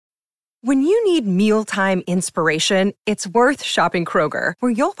When you need mealtime inspiration, it's worth shopping Kroger,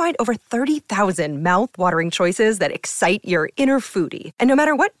 where you'll find over 30,000 mouth-watering choices that excite your inner foodie. And no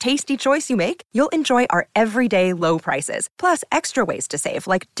matter what tasty choice you make, you'll enjoy our everyday low prices, plus extra ways to save,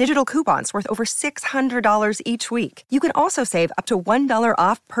 like digital coupons worth over $600 each week. You can also save up to $1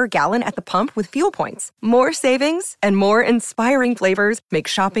 off per gallon at the pump with fuel points. More savings and more inspiring flavors make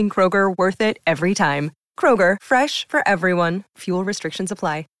shopping Kroger worth it every time. Kroger, fresh for everyone. Fuel restrictions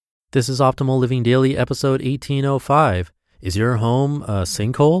apply. This is Optimal Living Daily, episode 1805. Is Your Home a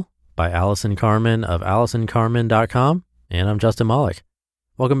Sinkhole? By Allison Carmen of AllisonCarmen.com. And I'm Justin Malik.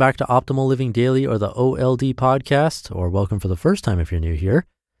 Welcome back to Optimal Living Daily, or the OLD podcast, or welcome for the first time if you're new here.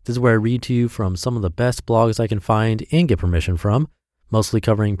 This is where I read to you from some of the best blogs I can find and get permission from, mostly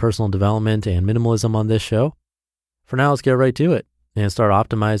covering personal development and minimalism on this show. For now, let's get right to it and start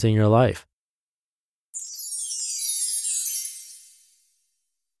optimizing your life.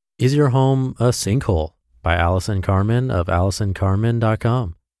 Is Your Home a Sinkhole? By Allison Carmen of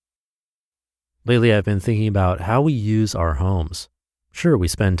AllisonCarmen.com. Lately, I've been thinking about how we use our homes. Sure, we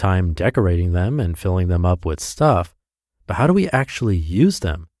spend time decorating them and filling them up with stuff, but how do we actually use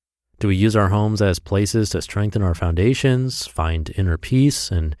them? Do we use our homes as places to strengthen our foundations, find inner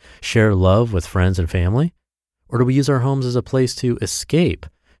peace, and share love with friends and family? Or do we use our homes as a place to escape,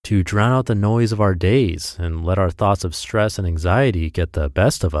 to drown out the noise of our days and let our thoughts of stress and anxiety get the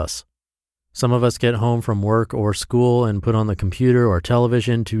best of us? Some of us get home from work or school and put on the computer or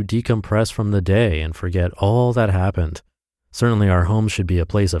television to decompress from the day and forget all that happened. Certainly our homes should be a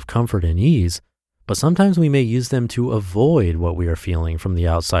place of comfort and ease, but sometimes we may use them to avoid what we are feeling from the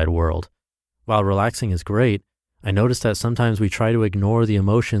outside world. While relaxing is great, I notice that sometimes we try to ignore the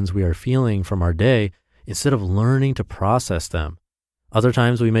emotions we are feeling from our day instead of learning to process them. Other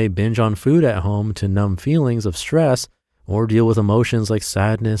times we may binge on food at home to numb feelings of stress or deal with emotions like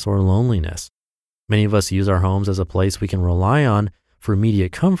sadness or loneliness. Many of us use our homes as a place we can rely on for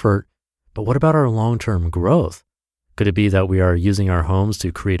immediate comfort, but what about our long-term growth? Could it be that we are using our homes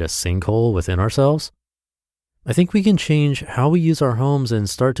to create a sinkhole within ourselves? I think we can change how we use our homes and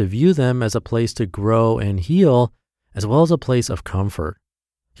start to view them as a place to grow and heal, as well as a place of comfort.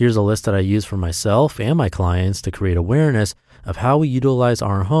 Here's a list that I use for myself and my clients to create awareness of how we utilize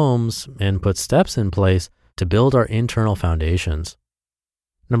our homes and put steps in place to build our internal foundations.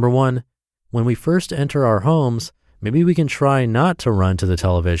 Number 1, when we first enter our homes, maybe we can try not to run to the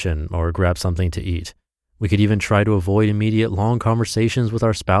television or grab something to eat. We could even try to avoid immediate long conversations with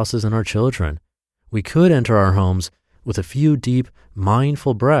our spouses and our children. We could enter our homes with a few deep,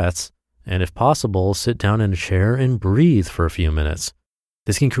 mindful breaths, and if possible, sit down in a chair and breathe for a few minutes.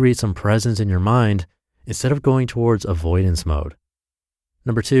 This can create some presence in your mind instead of going towards avoidance mode.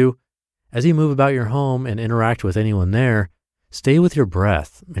 Number 2, as you move about your home and interact with anyone there, stay with your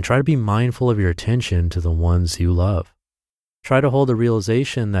breath and try to be mindful of your attention to the ones you love. Try to hold the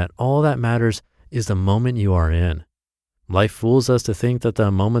realization that all that matters is the moment you are in. Life fools us to think that the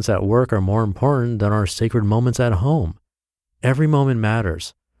moments at work are more important than our sacred moments at home. Every moment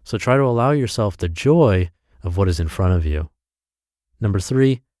matters, so try to allow yourself the joy of what is in front of you. Number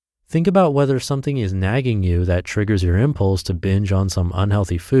 3, think about whether something is nagging you that triggers your impulse to binge on some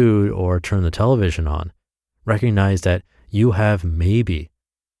unhealthy food or turn the television on. Recognize that you have maybe.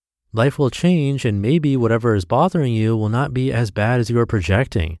 Life will change, and maybe whatever is bothering you will not be as bad as you are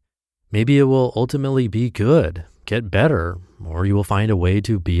projecting. Maybe it will ultimately be good, get better, or you will find a way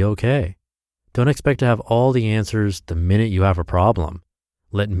to be okay. Don't expect to have all the answers the minute you have a problem.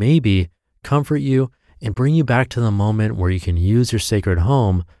 Let maybe comfort you and bring you back to the moment where you can use your sacred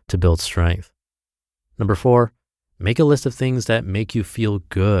home to build strength. Number 4, make a list of things that make you feel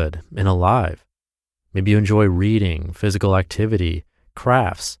good and alive. Maybe you enjoy reading, physical activity,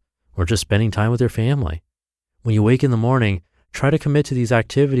 crafts, or just spending time with your family. When you wake in the morning, try to commit to these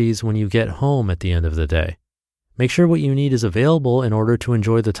activities when you get home at the end of the day. Make sure what you need is available in order to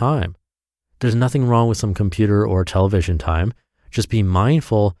enjoy the time. There's nothing wrong with some computer or television time. Just be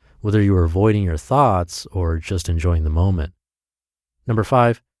mindful whether you are avoiding your thoughts or just enjoying the moment. Number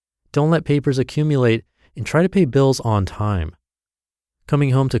 5, don't let papers accumulate and try to pay bills on time.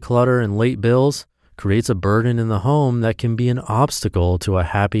 Coming home to clutter and late bills creates a burden in the home that can be an obstacle to a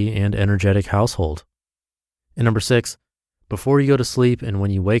happy and energetic household. And number 6, before you go to sleep and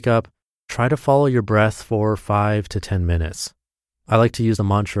when you wake up, try to follow your breath for 5 to 10 minutes. I like to use the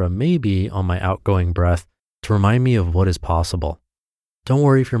mantra maybe on my outgoing breath to remind me of what is possible. Don't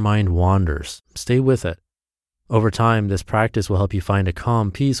worry if your mind wanders. Stay with it. Over time, this practice will help you find a calm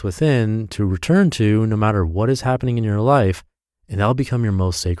peace within to return to no matter what is happening in your life, and that'll become your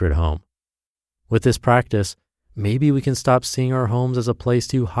most sacred home. With this practice, maybe we can stop seeing our homes as a place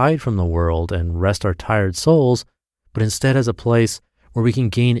to hide from the world and rest our tired souls, but instead as a place where we can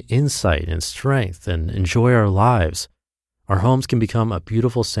gain insight and strength and enjoy our lives. Our homes can become a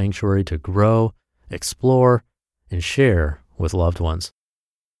beautiful sanctuary to grow, explore, and share with loved ones.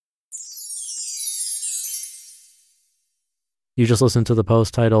 You just listened to the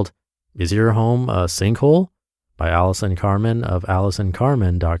post titled, "Is Your Home a Sinkhole?" by Allison Carmen of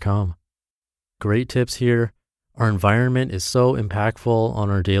AllisonCarmen.com. Great tips here. Our environment is so impactful on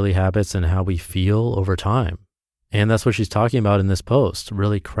our daily habits and how we feel over time. And that's what she's talking about in this post,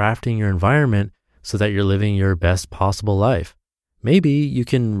 really crafting your environment so that you're living your best possible life. Maybe you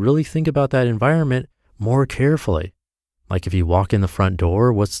can really think about that environment more carefully. Like if you walk in the front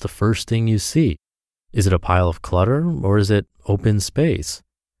door, what's the first thing you see? Is it a pile of clutter or is it open space?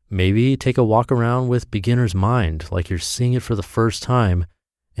 Maybe take a walk around with beginner's mind, like you're seeing it for the first time,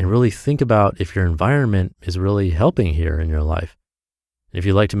 and really think about if your environment is really helping here in your life. If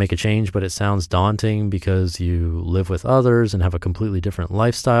you'd like to make a change, but it sounds daunting because you live with others and have a completely different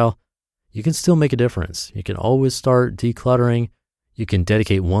lifestyle, you can still make a difference. You can always start decluttering. You can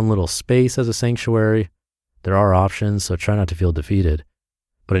dedicate one little space as a sanctuary. There are options, so try not to feel defeated.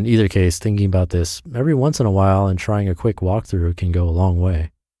 But in either case, thinking about this every once in a while and trying a quick walkthrough can go a long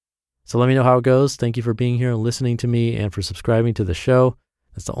way. So let me know how it goes. Thank you for being here and listening to me and for subscribing to the show.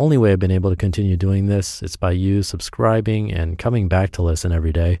 That's the only way I've been able to continue doing this. It's by you subscribing and coming back to listen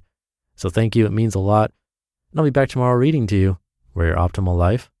every day. So thank you. It means a lot. And I'll be back tomorrow reading to you where your optimal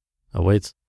life awaits.